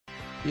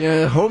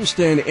Yeah,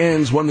 homestand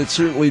ends, one that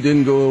certainly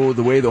didn't go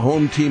the way the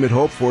home team had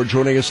hoped for.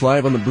 Joining us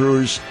live on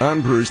Brewers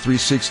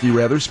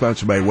 360,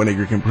 sponsored by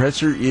Weniger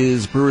Compressor,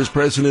 is Brewers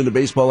President of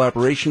Baseball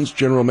Operations,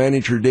 General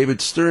Manager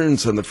David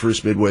Stearns on the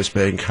First Midwest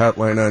Bank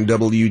Hotline on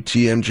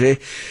WTMJ.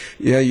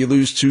 Yeah, you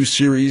lose two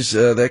series,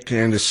 that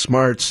kind of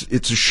smarts.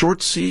 It's a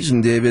short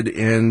season, David,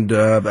 and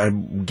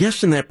I'm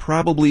guessing that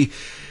probably...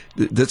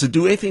 Does it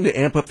do anything to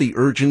amp up the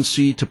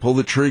urgency to pull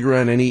the trigger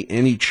on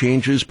any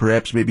changes,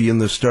 perhaps maybe in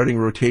the starting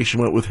rotation,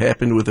 what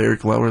happened with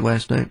Eric Lauer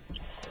last night?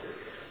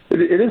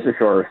 It is a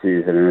shorter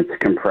season, and it's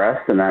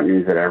compressed, and that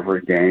means that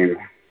every game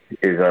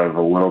is of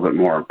a little bit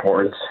more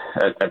importance.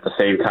 At the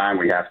same time,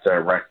 we have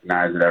to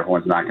recognize that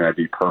everyone's not going to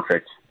be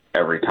perfect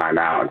every time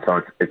out.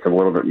 So it's a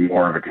little bit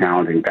more of a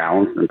challenging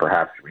balance than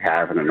perhaps we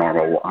have in a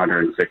normal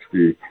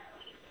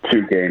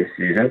 162-game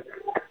season.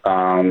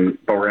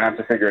 But we're going to have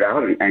to figure it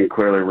out, and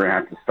clearly we're going to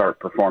have to start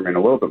performing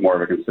a little bit more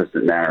of a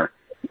consistent manner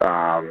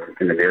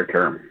in the near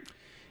term.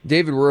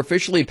 David, we're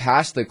officially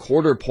past the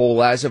quarter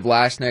pole as of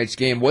last night's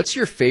game. What's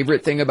your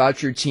favorite thing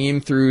about your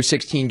team through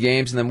 16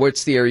 games, and then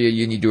what's the area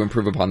you need to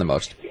improve upon the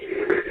most?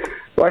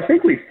 Well, I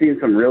think we've seen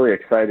some really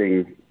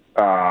exciting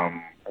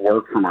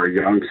work from our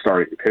young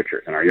starting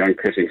pitchers and our young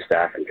pitching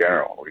staff in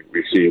general.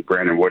 We've seen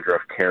Brandon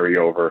Woodruff carry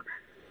over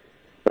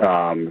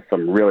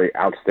some really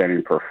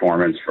outstanding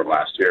performance from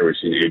last year. We've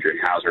seen Adrian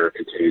Hauser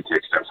continue to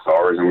take steps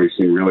forward, and we've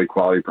seen really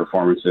quality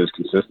performances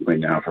consistently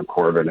now from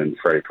Corbin and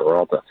Freddie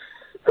Peralta.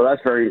 So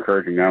that's very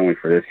encouraging, not only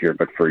for this year,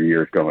 but for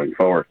years going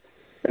forward.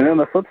 And then on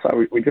the flip side,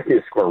 we just need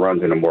to score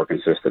runs in a more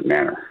consistent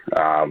manner.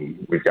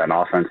 We've got an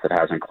offense that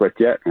hasn't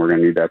clicked yet, and we're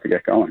going to need that to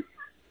get going.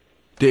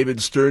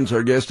 David Stearns,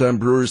 our guest on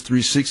Brewers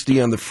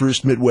 360 on the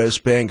First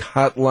Midwest Bank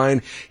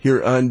Hotline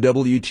here on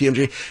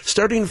WTMJ.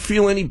 Starting to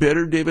feel any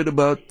better, David,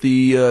 about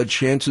the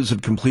chances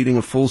of completing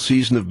a full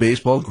season of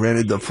baseball?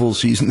 Granted, the full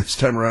season this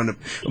time around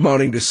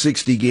amounting to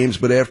 60 games,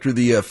 but after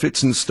the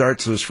fits and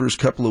starts those first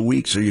couple of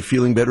weeks, are you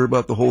feeling better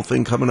about the whole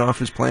thing coming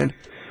off as planned?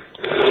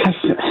 I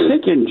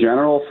think in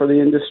general for the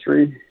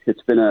industry,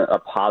 it's been a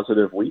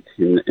positive week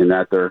in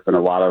that there have been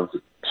a lot of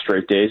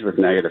straight days with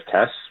negative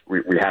tests.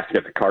 We have to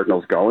get the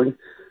Cardinals going.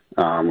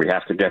 We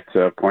have to get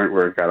to a point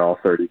where we've got all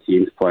 30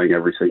 teams playing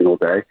every single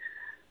day,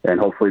 and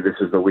hopefully this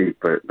is the week.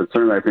 But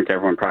certainly I think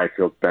everyone probably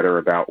feels better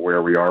about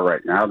where we are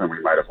right now than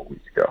we might have a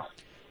week ago.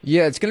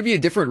 Yeah, it's going to be a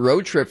different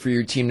road trip for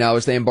your team now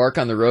as they embark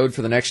on the road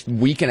for the next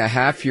week and a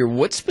half here.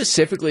 What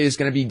specifically is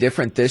going to be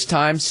different this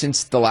time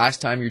since the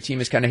last time your team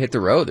has kind of hit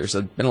the road? There's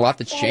been a lot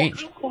that's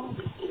changed.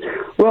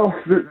 Well,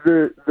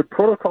 the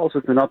protocols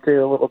have been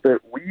updated a little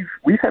bit.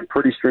 We've had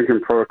pretty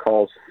stringent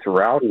protocols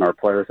throughout, and our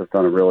players have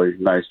done a really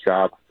nice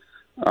job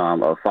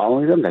of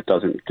following them. That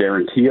doesn't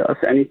guarantee us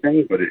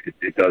anything, but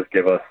it does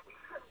give us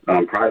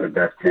probably the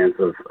best chance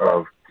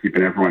of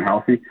keeping everyone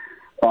healthy.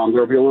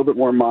 There'll be a little bit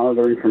more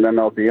monitoring from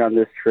MLB on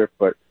this trip,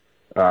 but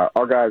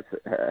our guys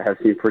have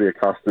seemed pretty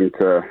accustomed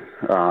to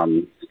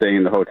staying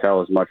in the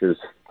hotel as much as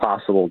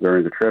possible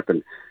during the trip,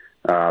 and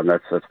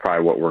that's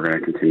probably what we're going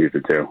to continue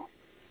to do.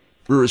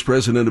 Brewers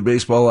President of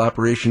Baseball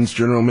Operations,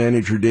 General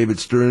Manager David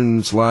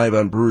Stearns, live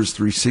on Brewers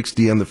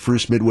 360 on the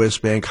First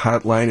Midwest Bank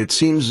Hotline. It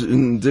seems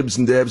in dibs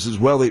and dabs as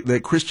well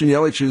that Christian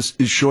Yelich is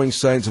showing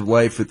signs of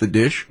life at the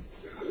dish.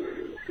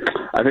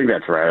 I think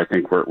that's right. I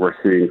think we're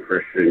seeing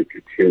Christian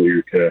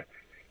continue to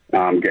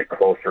get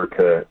closer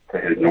to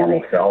his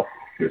normal self.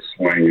 His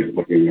swing is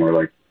looking more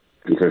like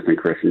consistent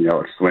Christian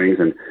Yelich swings,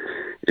 and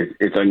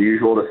it's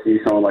unusual to see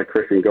someone like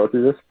Christian go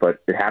through this, but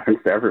it happens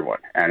to everyone,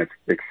 and it's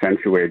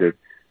accentuated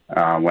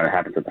when it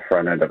happens at the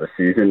front end of a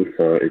season,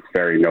 so it's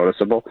very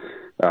noticeable.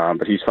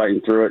 But he's fighting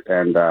through it,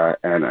 and I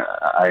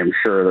am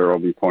sure there will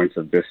be points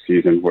of this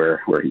season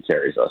where he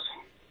carries us.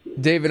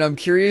 David, I'm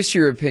curious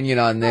your opinion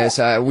on this.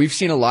 We've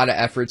seen a lot of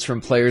efforts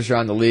from players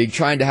around the league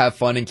trying to have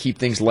fun and keep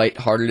things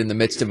lighthearted in the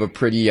midst of a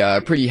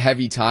pretty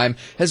heavy time.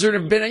 Has there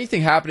been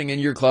anything happening in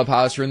your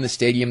clubhouse or in the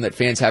stadium that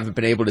fans haven't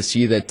been able to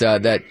see that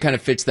kind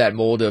of fits that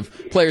mold of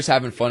players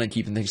having fun and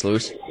keeping things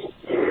loose?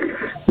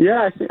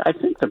 Yeah, I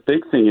think the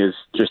big thing is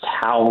just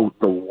how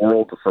the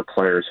world for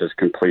players has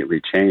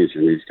completely changed,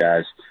 and these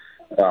guys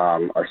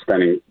are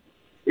spending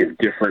in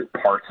different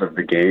parts of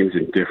the games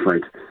in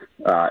different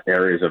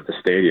areas of the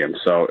stadium.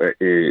 So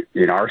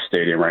in our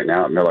stadium right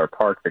now at Miller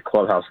Park, the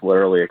clubhouse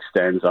literally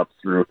extends up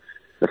through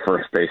the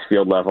first base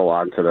field level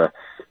onto the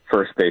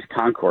first base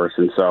concourse,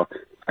 and so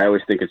I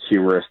always think it's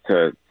humorous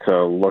to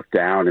look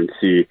down and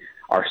see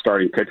our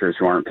starting pitchers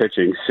who aren't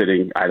pitching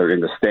sitting either in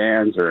the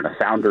stands or in a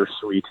founder's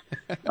suite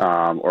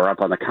or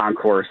up on the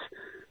concourse.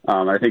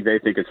 I think they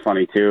think it's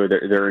funny, too.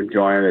 They're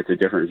enjoying it. It's a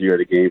different view of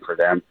the game for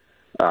them,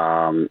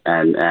 and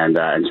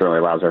certainly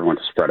allows everyone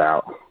to spread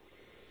out.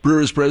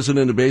 Brewers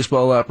President of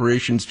Baseball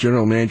Operations,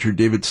 General Manager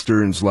David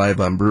Stearns,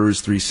 live on Brewers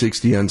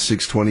 360 on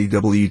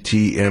 620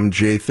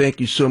 WTMJ.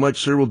 Thank you so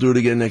much, sir. We'll do it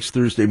again next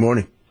Thursday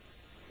morning.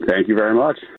 Thank you very much.